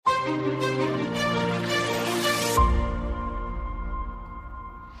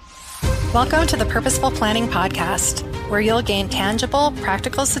Welcome to the Purposeful Planning Podcast, where you'll gain tangible,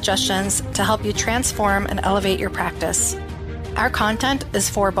 practical suggestions to help you transform and elevate your practice. Our content is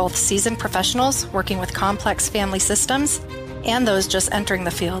for both seasoned professionals working with complex family systems and those just entering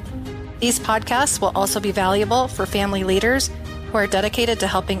the field. These podcasts will also be valuable for family leaders who are dedicated to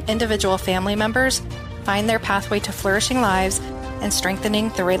helping individual family members find their pathway to flourishing lives and strengthening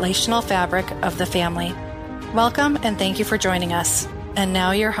the relational fabric of the family. Welcome and thank you for joining us. And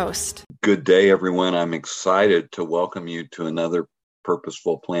now your host. Good day, everyone. I'm excited to welcome you to another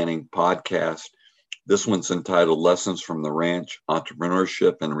Purposeful Planning podcast. This one's entitled Lessons from the Ranch,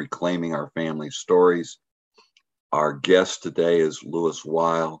 Entrepreneurship and Reclaiming Our Family Stories. Our guest today is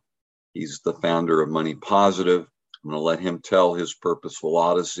Weil. He's the founder of Money Positive. I'm going to let him tell his Purposeful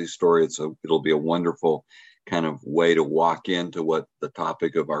Odyssey story. It'll be a wonderful kind of way to walk into what the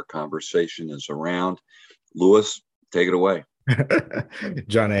topic of our conversation is around. Lewis, take it away.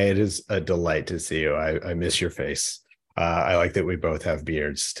 John A., it is a delight to see you. I miss your face. I like that we both have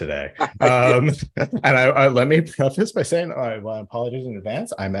beards today. And I let me preface by saying, apologies in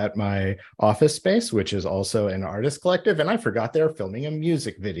advance. I'm at my office space, which is also an artist collective, and I forgot they're filming a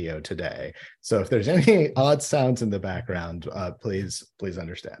music video today. So if there's any odd sounds in the background, please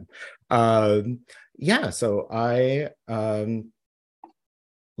understand. So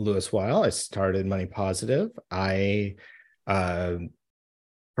Lewis Weil, I started Money Positive. I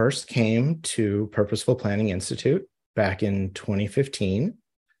first came to Purposeful Planning Institute back in 2015.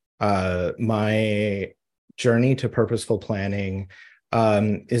 My journey to purposeful planning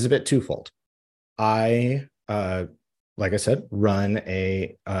is a bit twofold. I, like I said, run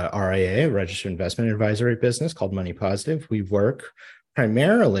a RIA, a registered investment advisory business called Money Positive. We work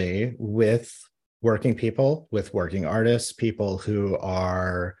primarily with working people, with working artists, people who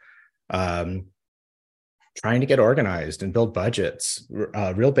are trying to get organized and build budgets,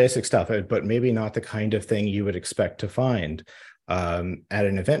 real basic stuff, but maybe not the kind of thing you would expect to find at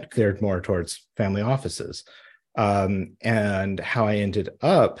an event geared more towards family offices. And how I ended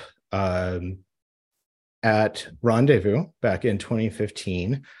up at Rendezvous back in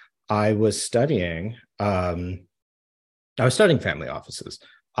 2015, I was studying family offices.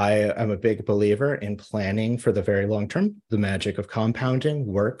 I am a big believer in planning for the very long term. The magic of compounding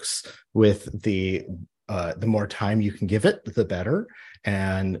works with the more time you can give it, the better.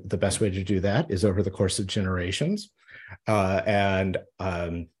 And the best way to do that is over the course of generations. Before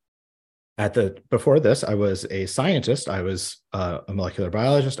this, I was a scientist. I was a molecular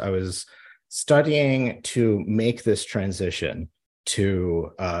biologist. I was studying to make this transition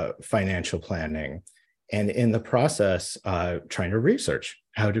to financial planning. And in the process, trying to research,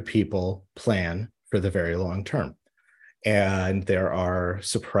 how do people plan for the very long term? And there are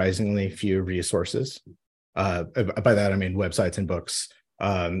surprisingly few resources. By that, I mean websites and books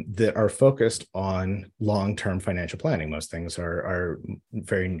that are focused on long-term financial planning. Most things are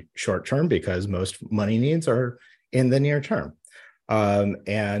very short-term because most money needs are in the near term.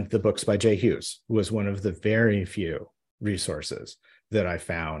 And the books by Jay Hughes was one of the very few resources that I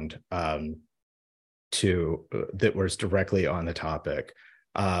found that was directly on the topic.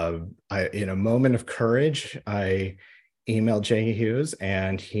 In a moment of courage, I emailed Jay Hughes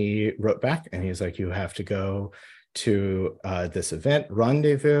and he wrote back and he's like, you have to go to this event,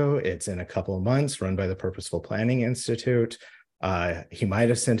 Rendezvous. It's in a couple of months, run by the Purposeful Planning Institute. He might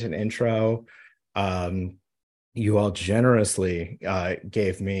have sent an intro. You all generously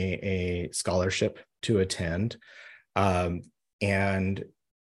gave me a scholarship to attend. And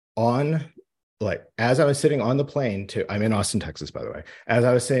as I was sitting on the plane I'm in Austin, Texas, by the way. As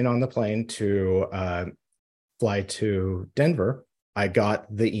I was sitting on the plane to fly to Denver, I got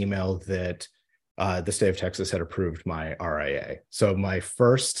the email that the state of Texas had approved my RIA. So my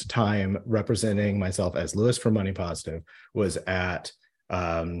first time representing myself as Lewis from Money Positive was at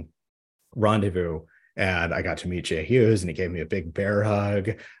Rendezvous, and I got to meet Jay Hughes, and he gave me a big bear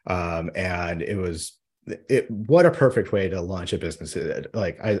hug. And what a perfect way to launch a business.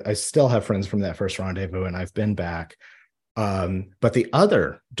 I still have friends from that first Rendezvous, and I've been back. But the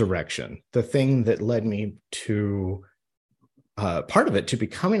other direction, the thing that led me to part of it to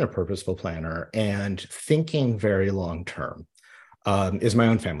becoming a purposeful planner and thinking very long term, is my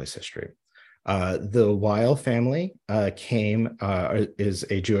own family's history. The Weil family is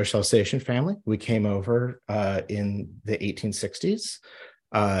a Jewish Alsatian family. We came over in the 1860s,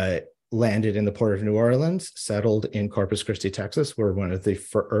 landed in the port of New Orleans, settled in Corpus Christi, Texas. We're one of the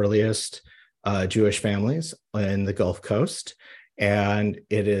earliest Jewish families in the Gulf Coast. And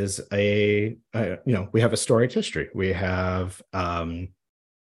it is we have a storied history. We have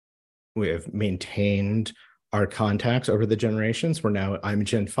we have maintained our contacts over the generations. I'm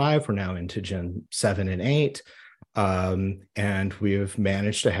Gen 5, we're now into Gen 7 and 8. And we've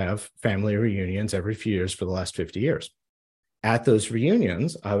managed to have family reunions every few years for the last 50 years. At those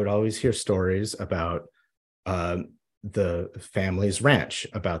reunions, I would always hear stories about the family's ranch,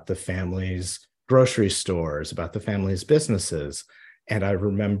 about the family's grocery stores, about the family's businesses. And I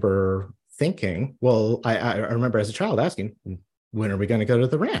remember thinking, well, I remember as a child asking, when are we going to go to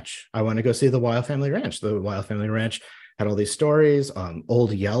the ranch? I want to go see the Weil family ranch. The Weil family ranch had all these stories.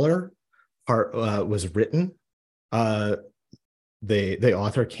 Old Yeller part was written. The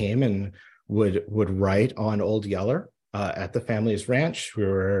author came and would write on Old Yeller at the family's ranch.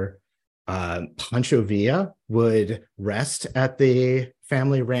 Pancho Villa would rest at the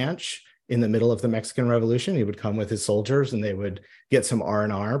family ranch in the middle of the Mexican Revolution. He would come with his soldiers and they would get some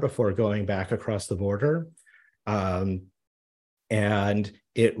R&R before going back across the border. And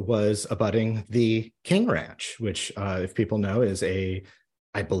it was abutting the King Ranch, which, if people know, is I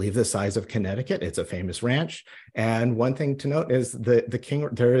believe the size of Connecticut. It's a famous ranch. And one thing to note is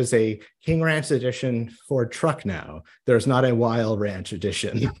there is a King Ranch edition Ford truck now. There's not a Weil Ranch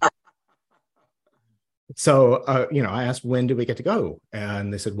edition. So, I asked, when do we get to go?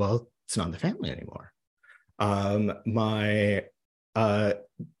 And they said, well, it's not in the family anymore. My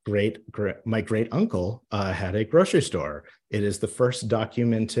great uncle had a grocery store. It is the first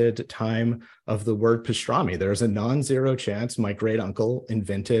documented time of the word pastrami. There's a non-zero chance my great uncle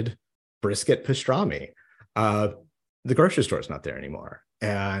invented brisket pastrami. The grocery store is not there anymore.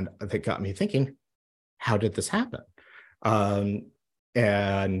 And that got me thinking, how did this happen? As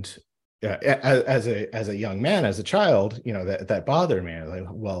a young man, as a child, that bothered me. Like,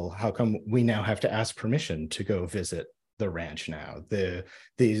 well, how come we now have to ask permission to go visit the ranch now?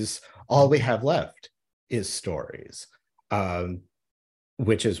 All we have left is stories,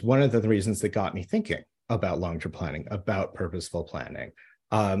 which is one of the reasons that got me thinking about long-term planning, about purposeful planning.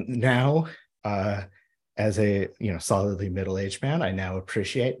 Now, as a solidly middle-aged man, I now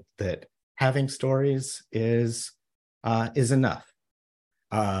appreciate that having stories is enough.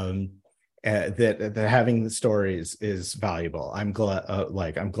 That having the stories is valuable. I'm glad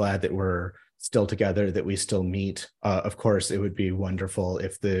that we're still together, that we still meet. Of course, it would be wonderful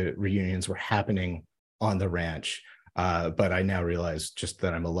if the reunions were happening on the ranch. But I now realize just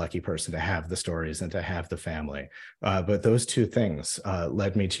that I'm a lucky person to have the stories and to have the family. But those two things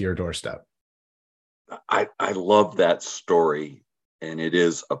led me to your doorstep. I love that story, and it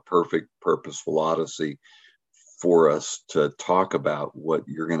is a perfect purposeful odyssey for us to talk about what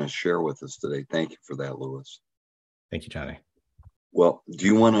you're going to share with us today. Thank you for that, Louis. Thank you, Johnny. Well, do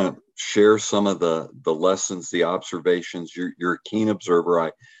you want to share some of the lessons, the observations? You're a keen observer.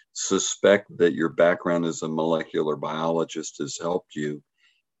 I suspect that your background as a molecular biologist has helped you,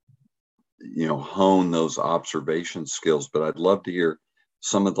 hone those observation skills. But I'd love to hear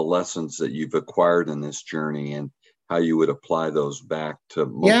some of the lessons that you've acquired in this journey and how you would apply those back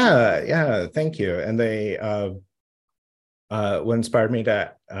to. Yeah. Thank you. And they, what inspired me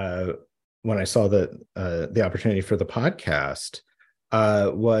to, when I saw the opportunity for the podcast,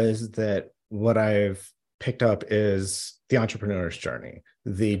 was that what I've picked up is the entrepreneur's journey,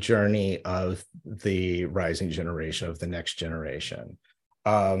 the journey of the rising generation, of the next generation,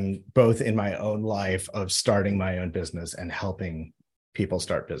 both in my own life of starting my own business and helping people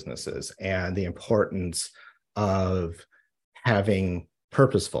start businesses, and the importance of having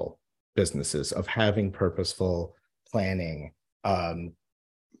purposeful businesses, of having purposeful planning, that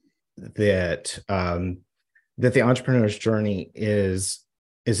the entrepreneur's journey is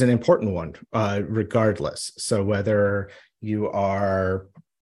an important one, regardless. So whether you are,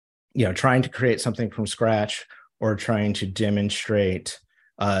 trying to create something from scratch or trying to demonstrate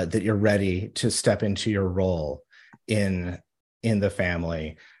that you're ready to step into your role in the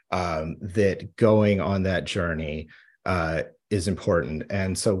family, that going on that journey is important.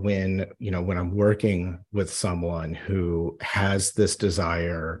 And so when I'm working with someone who has this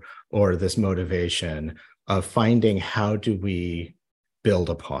desire or this motivation of finding, how do we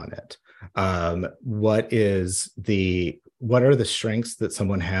build upon it? What are the strengths that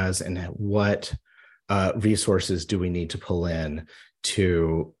someone has, and what resources do we need to pull in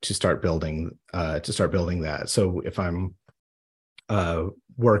to start building that? So if I'm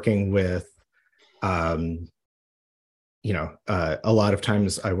working with, a lot of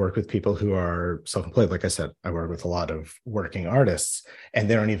times I work with people who are self-employed. Like I said, I work with a lot of working artists, and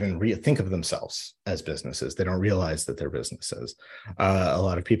they don't even think of themselves as businesses. They don't realize that they're businesses. A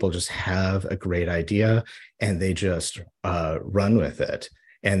lot of people just have a great idea and they just run with it.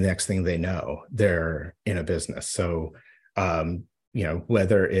 And the next thing they know, they're in a business. So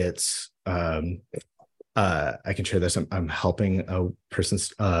whether it's I can share this. I'm helping a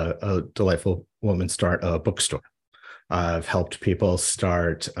delightful woman start a bookstore. I've helped people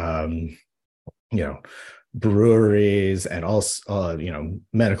start, breweries and also,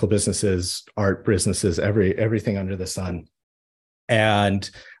 medical businesses, art businesses, everything under the sun. And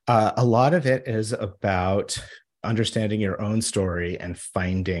a lot of it is about understanding your own story and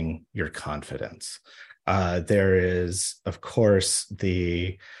finding your confidence. There is, of course,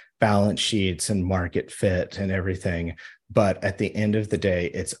 the balance sheets and market fit and everything. But at the end of the day,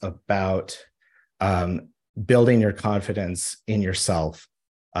 it's about building your confidence in yourself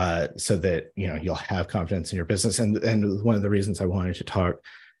so that, you'll have confidence in your business. And one of the reasons I wanted to talk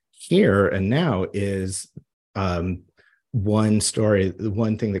here and now is one story, the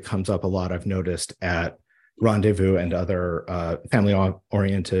one thing that comes up a lot I've noticed at Rendezvous and other family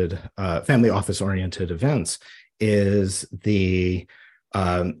office-oriented events is the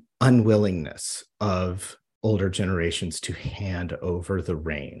unwillingness of older generations to hand over the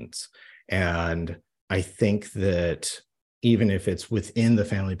reins. And I think that even if it's within the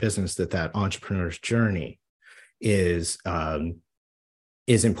family business, that entrepreneur's journey is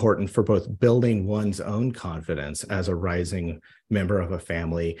important for both building one's own confidence as a rising member of a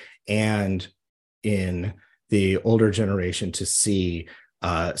family and in the older generation to see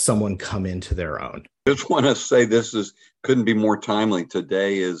someone come into their own. I just want to say couldn't be more timely.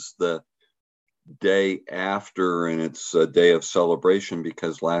 Today is the day after, and it's a day of celebration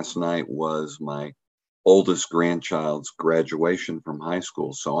because last night was my oldest grandchild's graduation from high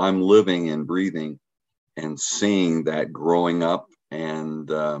school. So I'm living and breathing and seeing that growing up. And,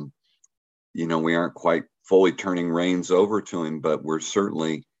 we aren't quite fully turning reins over to him, but we're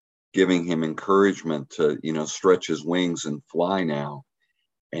certainly giving him encouragement to, stretch his wings and fly now.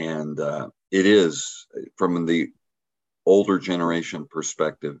 And it is, from the older generation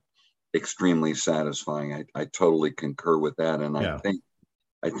perspective, extremely satisfying. I totally concur with that. And yeah.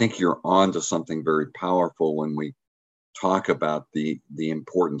 I think you're on to something very powerful when we talk about the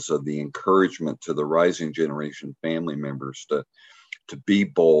importance of the encouragement to the rising generation family members to be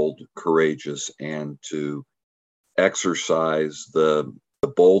bold, courageous, and to exercise the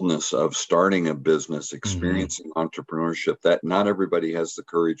boldness of starting a business, experiencing entrepreneurship, that not everybody has the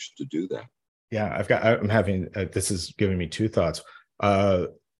courage to do that. Yeah, I'm having, this is giving me two thoughts.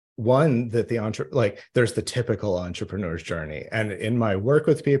 One, that there's the typical entrepreneur's journey. And in my work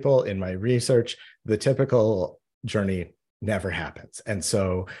with people, in my research, the typical journey never happens. And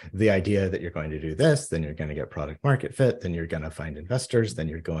so the idea that you're going to do this, then you're going to get product market fit, then you're going to find investors, then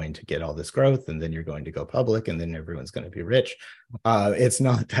you're going to get all this growth, and then you're going to go public, and then everyone's going to be rich. It's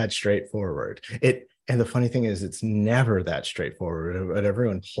not that straightforward. And the funny thing is, it's never that straightforward, but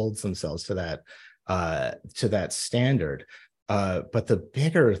everyone holds themselves to that standard. But the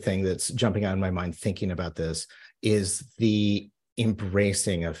bigger thing that's jumping out in my mind thinking about this is the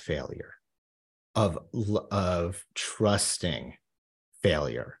embracing of failure, of trusting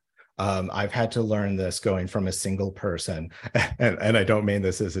failure. I've had to learn this going from a single person, and I don't mean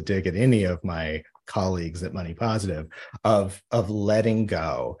this as a dig at any of my colleagues at Money Positive, of letting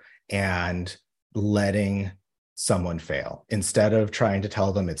go and letting someone fail instead of trying to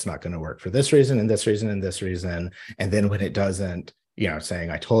tell them it's not going to work for this reason and this reason and this reason. And then when it doesn't,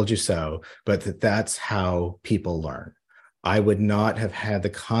 saying, I told you so, but that's how people learn. I would not have had the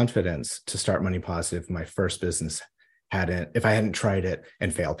confidence to start Money Positive, my first business, if I hadn't tried it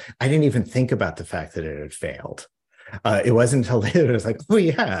and failed. I didn't even think about the fact that it had failed. It wasn't until later it was like, oh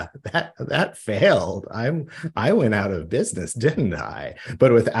yeah, that failed. I went out of business, didn't I?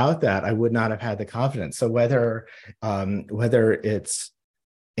 But without that, I would not have had the confidence. So whether it's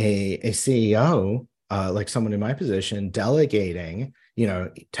a CEO, like someone in my position, delegating,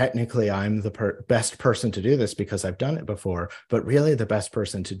 technically I'm the best person to do this because I've done it before, but really the best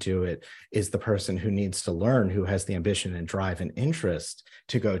person to do it is the person who needs to learn, who has the ambition and drive and interest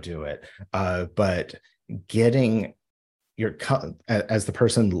to go do it. But getting as the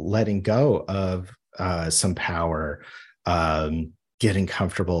person letting go of some power, getting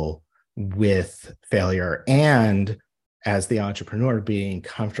comfortable with failure, and as the entrepreneur being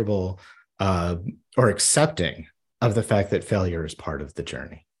comfortable or accepting of the fact that failure is part of the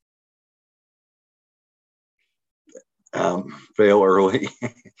journey. Fail early.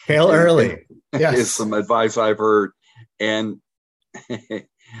 Fail early. Yes. Is some advice I've heard. And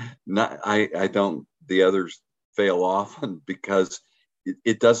I don't, the others fail often because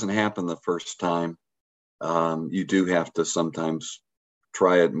it doesn't happen the first time. You do have to sometimes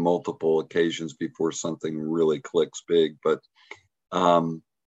try it multiple occasions before something really clicks big. But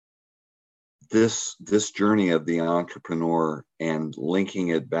this journey of the entrepreneur and linking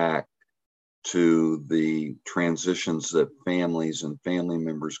it back to the transitions that families and family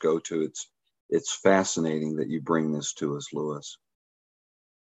members go to, it's fascinating that you bring this to us, Lewis.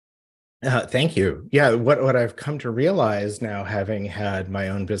 Thank you. Yeah, what I've come to realize now, having had my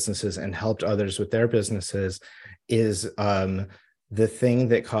own businesses and helped others with their businesses, is the thing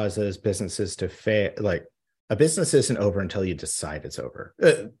that causes businesses to fail. Like, a business isn't over until you decide it's over.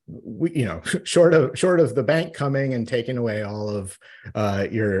 Short of the bank coming and taking away all of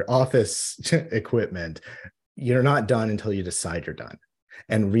your office equipment, you're not done until you decide you're done.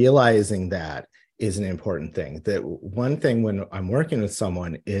 And realizing that is an important thing. That one thing when I'm working with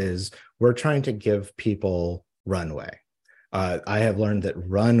someone is we're trying to give people runway. I have learned that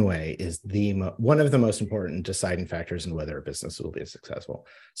runway is one of the most important deciding factors in whether a business will be successful.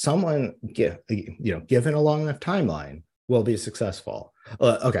 Someone given a long enough timeline will be successful.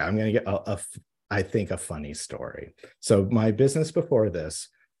 Okay, I'm going to get I think a funny story. So my business before this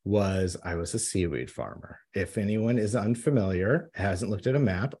was I was a seaweed farmer. If anyone is unfamiliar, hasn't looked at a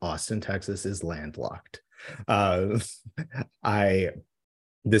map, Austin, Texas is landlocked.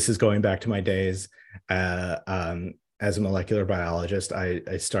 This is going back to my days as a molecular biologist.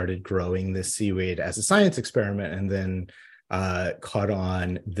 I started growing this seaweed as a science experiment, and then caught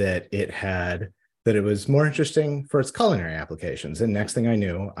on that it was more interesting for its culinary applications. And next thing I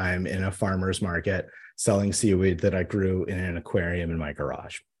knew, I'm in a farmer's market selling seaweed that I grew in an aquarium in my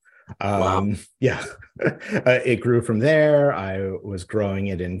garage. Wow. Yeah, it grew from there. I was growing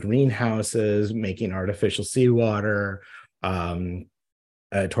it in greenhouses, making artificial seawater.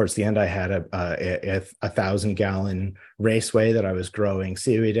 Towards the end, I had a 1,000-gallon raceway that I was growing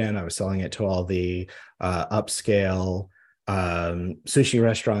seaweed in. I was selling it to all the upscale sushi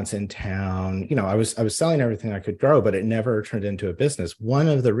restaurants in town. I was selling everything I could grow, but it never turned into a business. One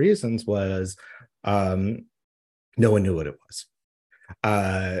of the reasons was no one knew what it was.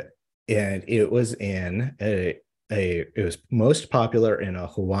 And it was it was most popular in a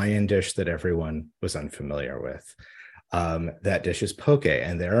Hawaiian dish that everyone was unfamiliar with. That dish is poke,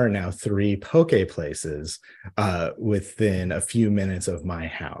 and there are now 3 poke places within a few minutes of my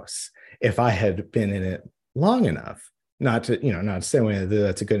house. If I had been in it long enough, not to say whether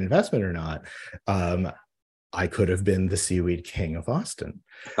that's a good investment or not, I could have been the seaweed king of Austin.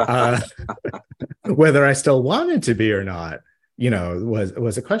 Whether I still wanted to be or not,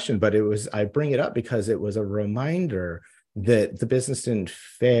 was a question. But I bring it up because it was a reminder that the business didn't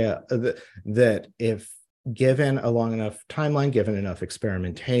fail, that if given a long enough timeline, given enough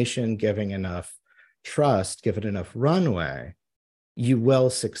experimentation, given enough trust, given enough runway, you will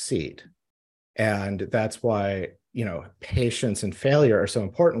succeed. And that's why, patience and failure are so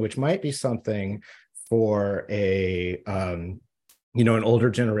important, which might be something for an older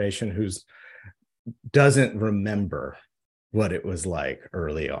generation who doesn't remember what it was like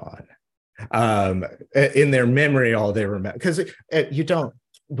early on. In their memory, all they remember, because you don't,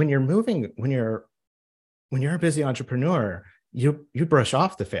 when you're a busy entrepreneur, you brush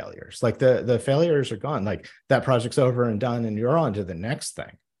off the failures. Like the failures are gone. Like that project's over and done, and you're on to the next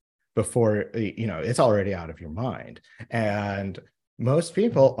thing before, it's already out of your mind. And most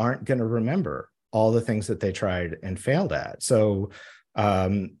people aren't going to remember all the things that they tried and failed at. So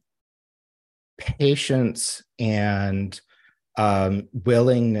patience and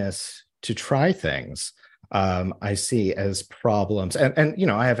willingness to try things, I see as problems. And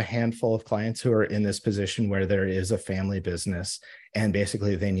I have a handful of clients who are in this position where there is a family business, and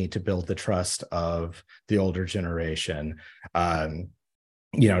basically they need to build the trust of the older generation,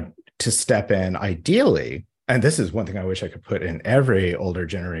 to step in ideally. And this is one thing I wish I could put in every older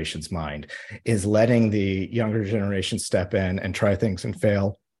generation's mind, is letting the younger generation step in and try things and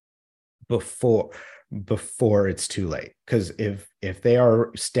fail before it's too late. Because if they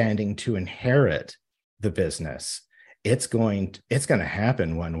are standing to inherit the business, it's going to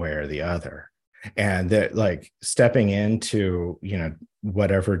happen one way or the other. And that, like, stepping into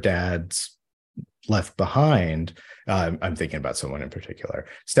whatever dad's left behind, I'm thinking about someone in particular,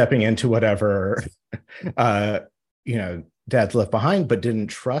 stepping into whatever dad's left behind, but didn't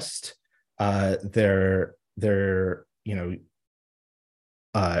trust their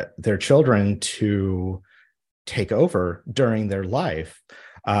children to take over during their life.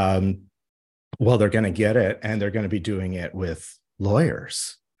 Well, they're going to get it, and they're going to be doing it with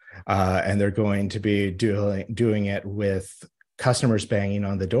lawyers, and they're going to be doing it with customers banging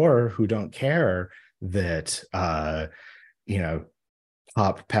on the door who don't care that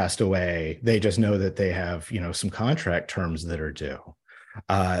Pop passed away. They just know that they have some contract terms that are due.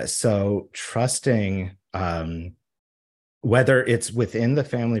 So trusting whether it's within the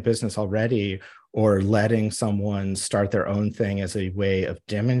family business already or letting someone start their own thing as a way of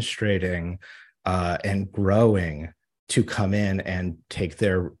demonstrating and growing to come in and take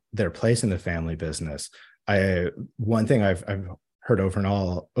their place in the family business. One thing I've heard over and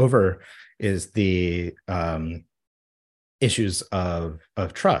all over is the issues of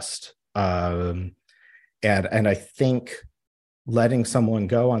trust, and I think letting someone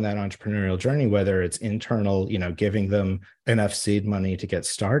go on that entrepreneurial journey, whether it's internal, giving them enough seed money to get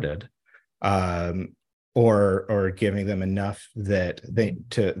started, or giving them enough that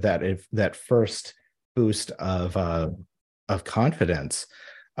that first boost of confidence,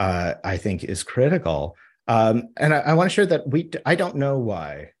 I think is critical. And I want to share that I don't know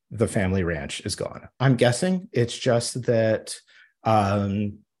why the family ranch is gone. I'm guessing it's just that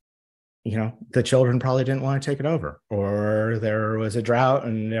the children probably didn't want to take it over, or there was a drought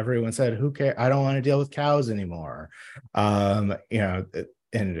and everyone said, who cares? I don't want to deal with cows anymore. And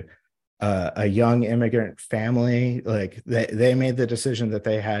a young immigrant family, like they made the decision that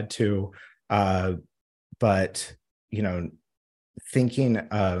they had to, but thinking,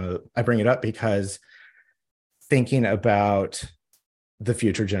 I bring it up because thinking about the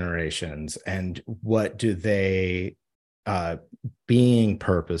future generations and what do they, being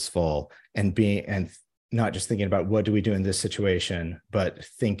purposeful and not just thinking about what do we do in this situation, but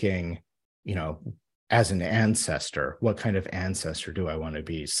thinking, as an ancestor, what kind of ancestor do I want to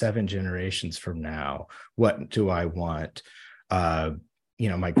be 7 generations from now? What do I want,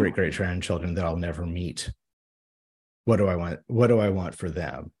 my great grandchildren that I'll never meet? What do I want? What do I want for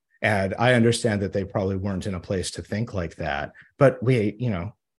them? And I understand that they probably weren't in a place to think like that, but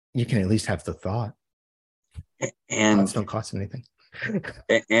you can at least have the thought. And thoughts don't cost anything.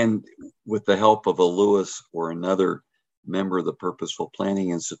 And with the help of a Lewis or another member of the Purposeful Planning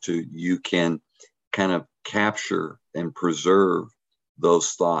Institute, you can kind of capture and preserve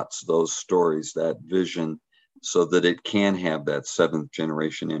those thoughts, those stories, that vision, so that it can have that 7th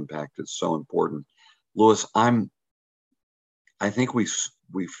generation impact. It's so important. Lewis, I think we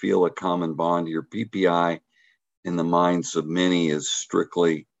feel a common bond here. PPI, in the minds of many, is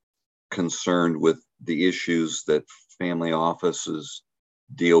strictly concerned with the issues that family offices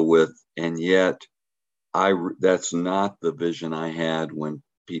deal with, and yet that's not the vision I had when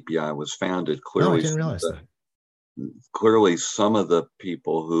PPI was founded. Clearly, I didn't realize that. Clearly, some of the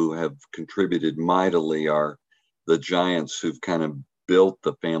people who have contributed mightily are the giants who've kind of built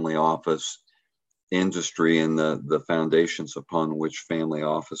the family office industry and the foundations upon which family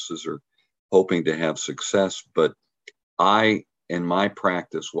offices are hoping to have success. But in my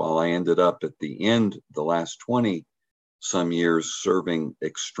practice, while I ended up at the end, the last 20 some years serving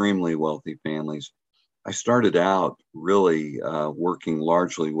extremely wealthy families, I started out really working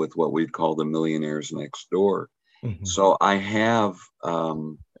largely with what we'd call the millionaires next door. Mm-hmm. So I have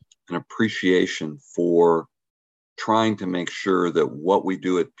an appreciation for trying to make sure that what we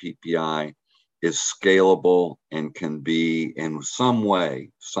do at PPI is scalable and can be in some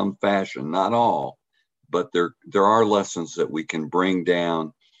way, some fashion, not all, but there are lessons that we can bring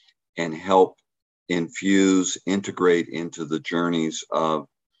down and help infuse, integrate into the journeys of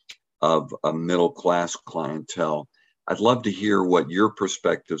a middle-class clientele. I'd love to hear what your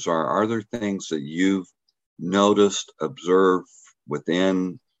perspectives are. Are there things that you've noticed, observed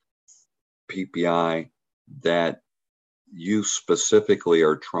within PPI that you specifically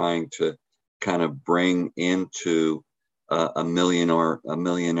are trying to kind of bring into a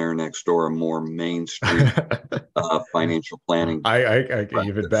millionaire next door, a more mainstream financial planning? I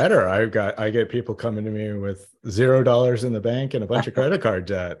even better. I get people coming to me with $0 in the bank and a bunch of credit card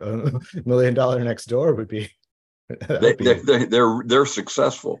debt. $1 million next door would be. They're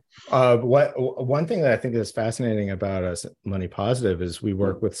successful. One thing that I think is fascinating about us at Money Positive is we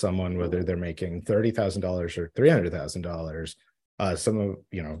work with someone whether they're making $30,000 or $300,000. Some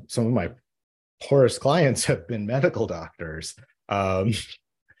of my poorest clients have been medical doctors. When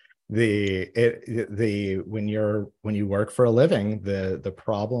you work for a living, the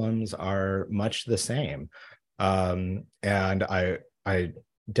problems are much the same. And I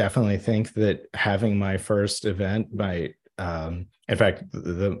definitely think that having my first event, in fact,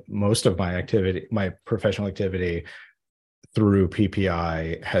 the most of my professional activity through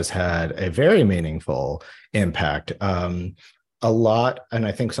PPI has had a very meaningful impact. A lot, and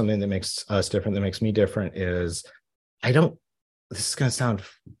I think something that makes us different, that makes me different, is this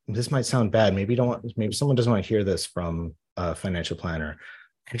might sound bad. Maybe someone doesn't want to hear this from a financial planner.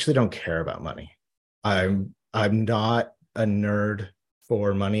 I actually don't care about money. I'm not a nerd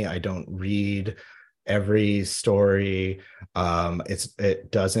for money. I don't read every story. It's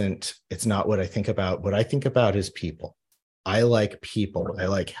not what I think about. What I think about is people. I like people. I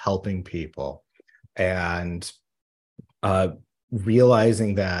like helping people. And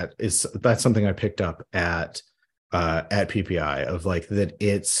realizing that's something I picked up at PPI, of like that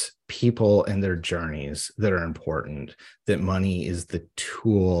it's people and their journeys that are important, that money is the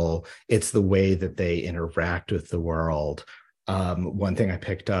tool, it's the way that they interact with the world. One thing I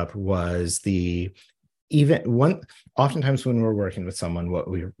picked up was oftentimes when we're working with someone, what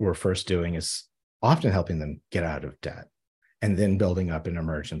we're first doing is often helping them get out of debt, and then building up an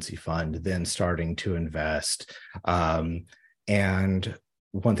emergency fund, then starting to invest. And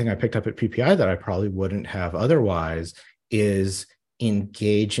one thing I picked up at PPI that I probably wouldn't have otherwise is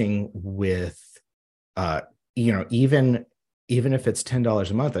engaging with, even if it's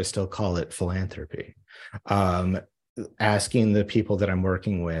 $10 a month, I still call it philanthropy. Asking the people that I'm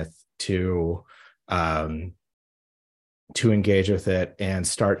working with to engage with it and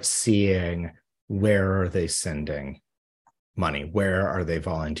start seeing, where are they sending money? Where are they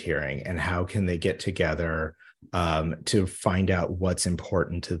volunteering? And how can they get together to find out what's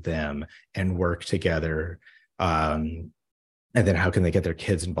important to them and work together? And then how can they get their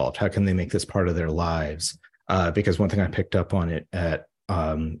kids involved? How can they make this part of their lives? Because one thing I picked up on it at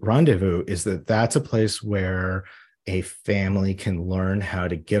Rendezvous is that that's a place where a family can learn how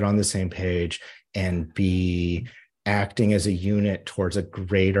to get on the same page and be acting as a unit towards a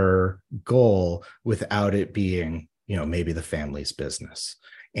greater goal without it being, maybe the family's business.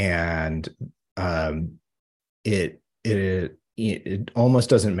 And it almost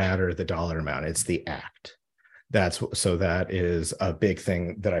doesn't matter the dollar amount, it's the act. That is a big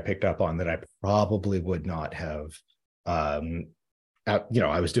thing that I picked up on that I probably would not have.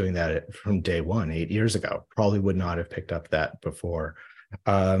 I was doing that from day one, 8 years ago. Probably would not have picked up that before.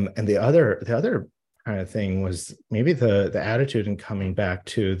 And the other kind of thing was maybe the attitude and coming back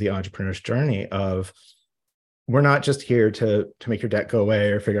to the entrepreneur's journey of, we're not just here to make your debt go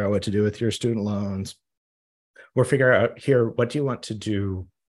away or figure out what to do with your student loans. We're figuring out here, what do you want to do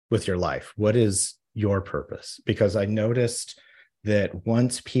with your life? What is your purpose? Because I noticed that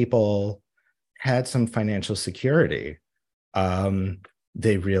once people had some financial security,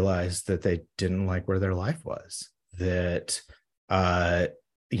 they realized that they didn't like where their life was, that,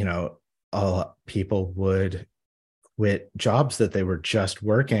 people would quit jobs that they were just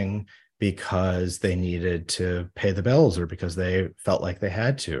working because they needed to pay the bills or because they felt like they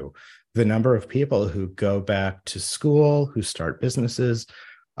had to. The number of people who go back to school, who start businesses,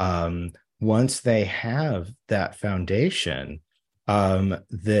 once they have that foundation,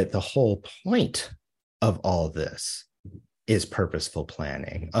 that the whole point of all this is purposeful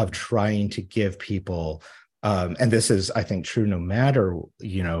planning, of trying to give people, and this is, I think, true no matter,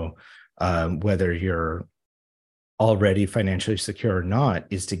 whether you're already financially secure or not,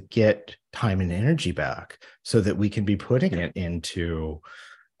 is to get time and energy back so that we can be putting it into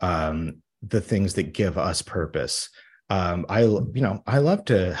the things that give us purpose. I love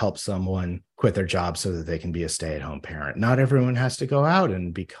to help someone quit their job so that they can be a stay-at-home parent. Not everyone has to go out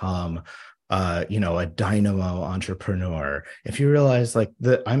and become, a dynamo entrepreneur. If you realize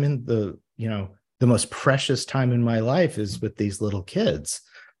I'm in the most precious time in my life is with these little kids.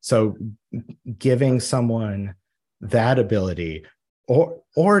 So giving someone that ability,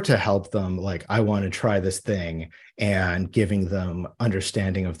 or to help them, like, I want to try this thing, and giving them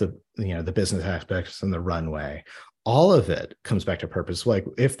understanding of the business aspects and the runway, all of it comes back to purpose. Like,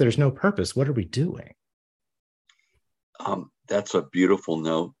 if there's no purpose, what are we doing? That's a beautiful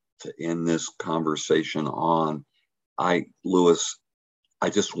note to end this conversation on. Lewis,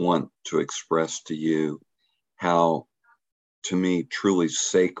 I just want to express to you how, to me, truly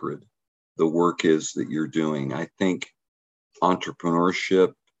sacred the work is that you're doing. I think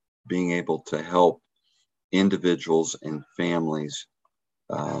entrepreneurship, being able to help individuals and families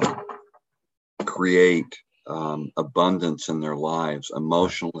create abundance in their lives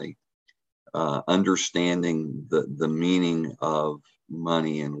emotionally, understanding the meaning of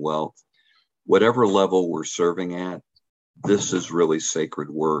money and wealth, whatever level we're serving at, this is really sacred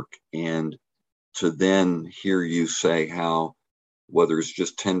work. And to then hear you say how, whether it's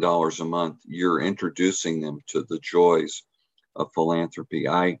just $10 a month, you're introducing them to the joys of philanthropy.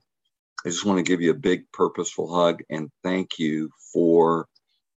 I just want to give you a big purposeful hug and thank you for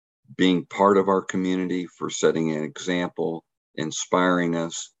being part of our community, for setting an example, inspiring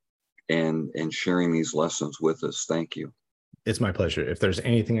us, and sharing these lessons with us. Thank you. It's my pleasure. If there's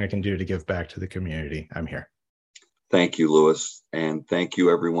anything I can do to give back to the community, I'm here. Thank you, Lewis. And thank you,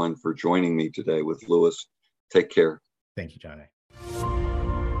 everyone, for joining me today with Lewis. Take care. Thank you, Johnny.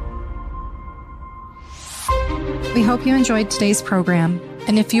 We hope you enjoyed today's program.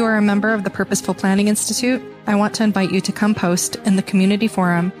 And if you are a member of the Purposeful Planning Institute, I want to invite you to come post in the community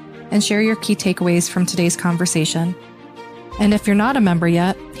forum and share your key takeaways from today's conversation. And if you're not a member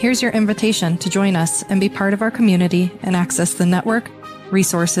yet, here's your invitation to join us and be part of our community and access the network,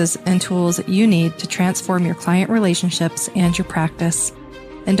 resources, and tools you need to transform your client relationships and your practice.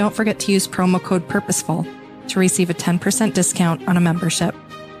 And don't forget to use promo code PURPOSEFUL to receive a 10% discount on a membership.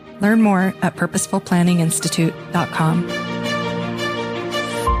 Learn more at purposefulplanninginstitute.com.